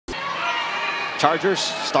Chargers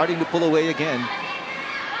starting to pull away again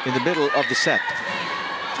in the middle of the set.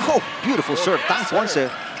 Oh, beautiful serve. Tang Ponce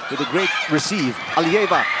with a great receive.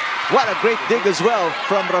 Alieva, what a great dig as well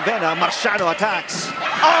from Ravenna. Marciano attacks.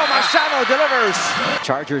 Oh, Marciano delivers.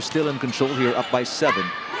 Chargers still in control here, up by 7.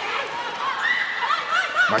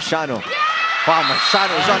 Marciano. Wow,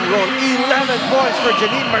 Marciano is on roll. 11 points for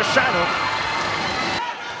Janine Marciano.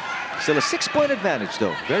 Still a 6-point advantage,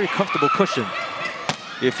 though. Very comfortable cushion.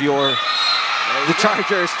 If you're the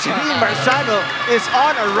Chargers, Janine Marciano is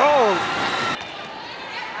on a roll.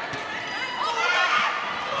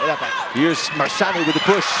 Here's Marciano with the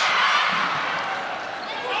push.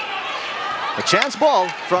 A chance ball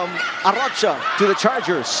from Arrocha to the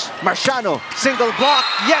Chargers. Marciano, single block,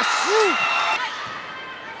 yes!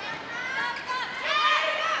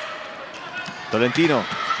 Tolentino,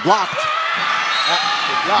 blocked.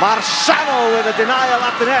 Marciano with a denial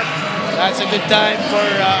at the net. That's a good time for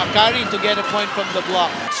Akari to get a point from the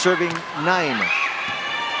block. Serving 9.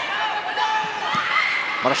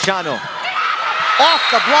 Marciano. Off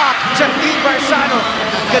the block, Janine Marciano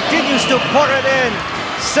continues to pour it in.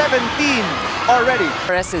 17 already.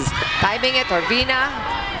 Perez is timing it. Orvina,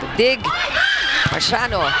 the dig.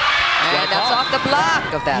 Marciano. And that's off the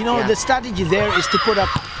block of that. You know, the strategy there is to put up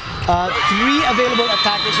 3 available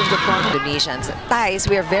attackers in the front. Indonesians. Thais,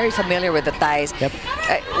 we are very familiar with the Thais. Yep.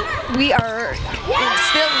 We are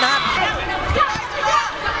still not.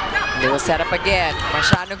 They will set up again.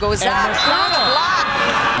 Marciano goes out.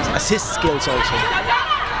 Block. Assist skills also.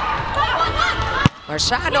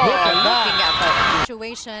 Marciano looking at the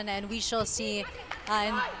situation, and we shall see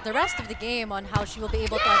in the rest of the game on how she will be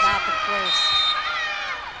able to adapt, of course.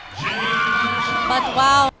 But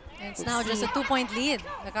wow, it's now just a 2-point lead,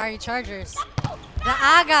 the Akari Chargers. The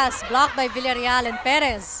Agas blocked by Villarreal and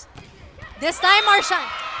Perez. This time Marciano.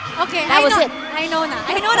 Okay, I know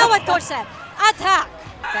now what coach said. Attack.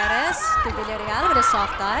 Perez to Villarreal with a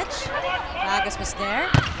soft touch. Agas was there,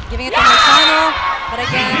 giving it to Marciano, but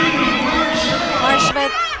again,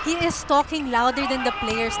 but he is talking louder than the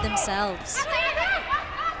players themselves.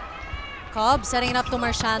 Cobb setting it up to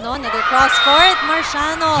Marciano, another cross court,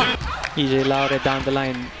 Marciano. EJ Laure down the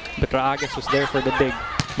line, but Agas was there for the dig.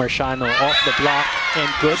 Marciano off the block and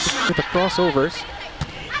good with the crossovers.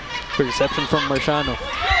 Good reception from Marciano.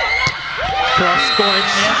 Cross court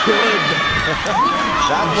and good.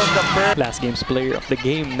 That was the first. Last game's player of the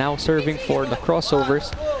game, now serving for the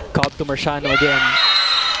crossovers. Cobb to Marciano again.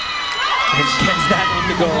 And gets that on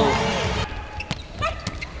the go.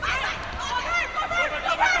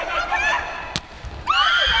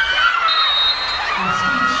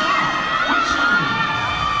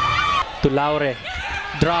 To Laure.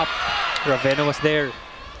 Drop. Ravenna was there.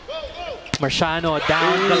 Marciano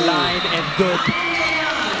down the line and good.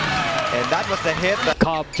 And that was the hit.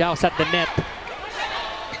 Cobb joust at the net.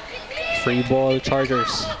 Free ball,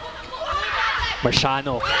 Chargers.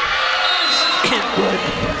 Marciano. And good.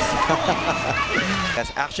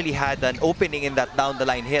 Has actually had an opening in that down the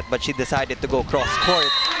line hit, but she decided to go cross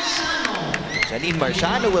court. Janine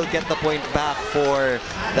Marciano will get the point back for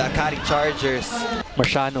the Akari Chargers.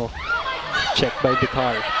 Marciano. Checked by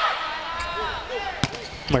Vicar.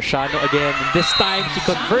 Marciano again. This time she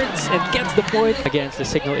converts and gets the point against the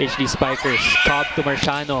Signal HD Spikers. Cobb to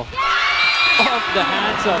Marciano. Off the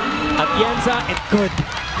hands of Atienza and good.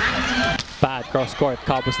 Bad cross court.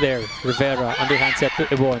 Cobb was there. Rivera underhand set to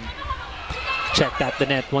Ibon. Checked at the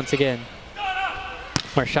net once again.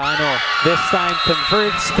 Marciano this time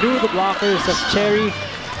converts through the blockers of Cherry.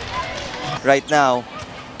 Right now,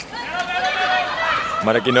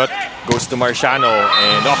 Maraginot goes to Marciano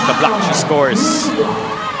and off the block she scores.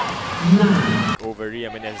 Over Ria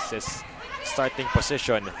Menez's starting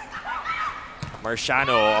position.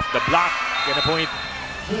 Marciano off the block, get a point.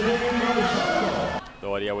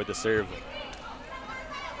 Doria with the serve.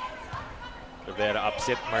 Rivera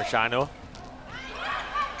upset Marciano.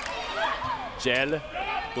 Gel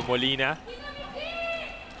to Molina.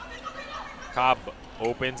 Cobb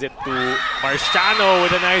opens it to Marciano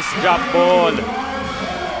with a nice drop ball.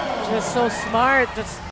 Just so smart. Just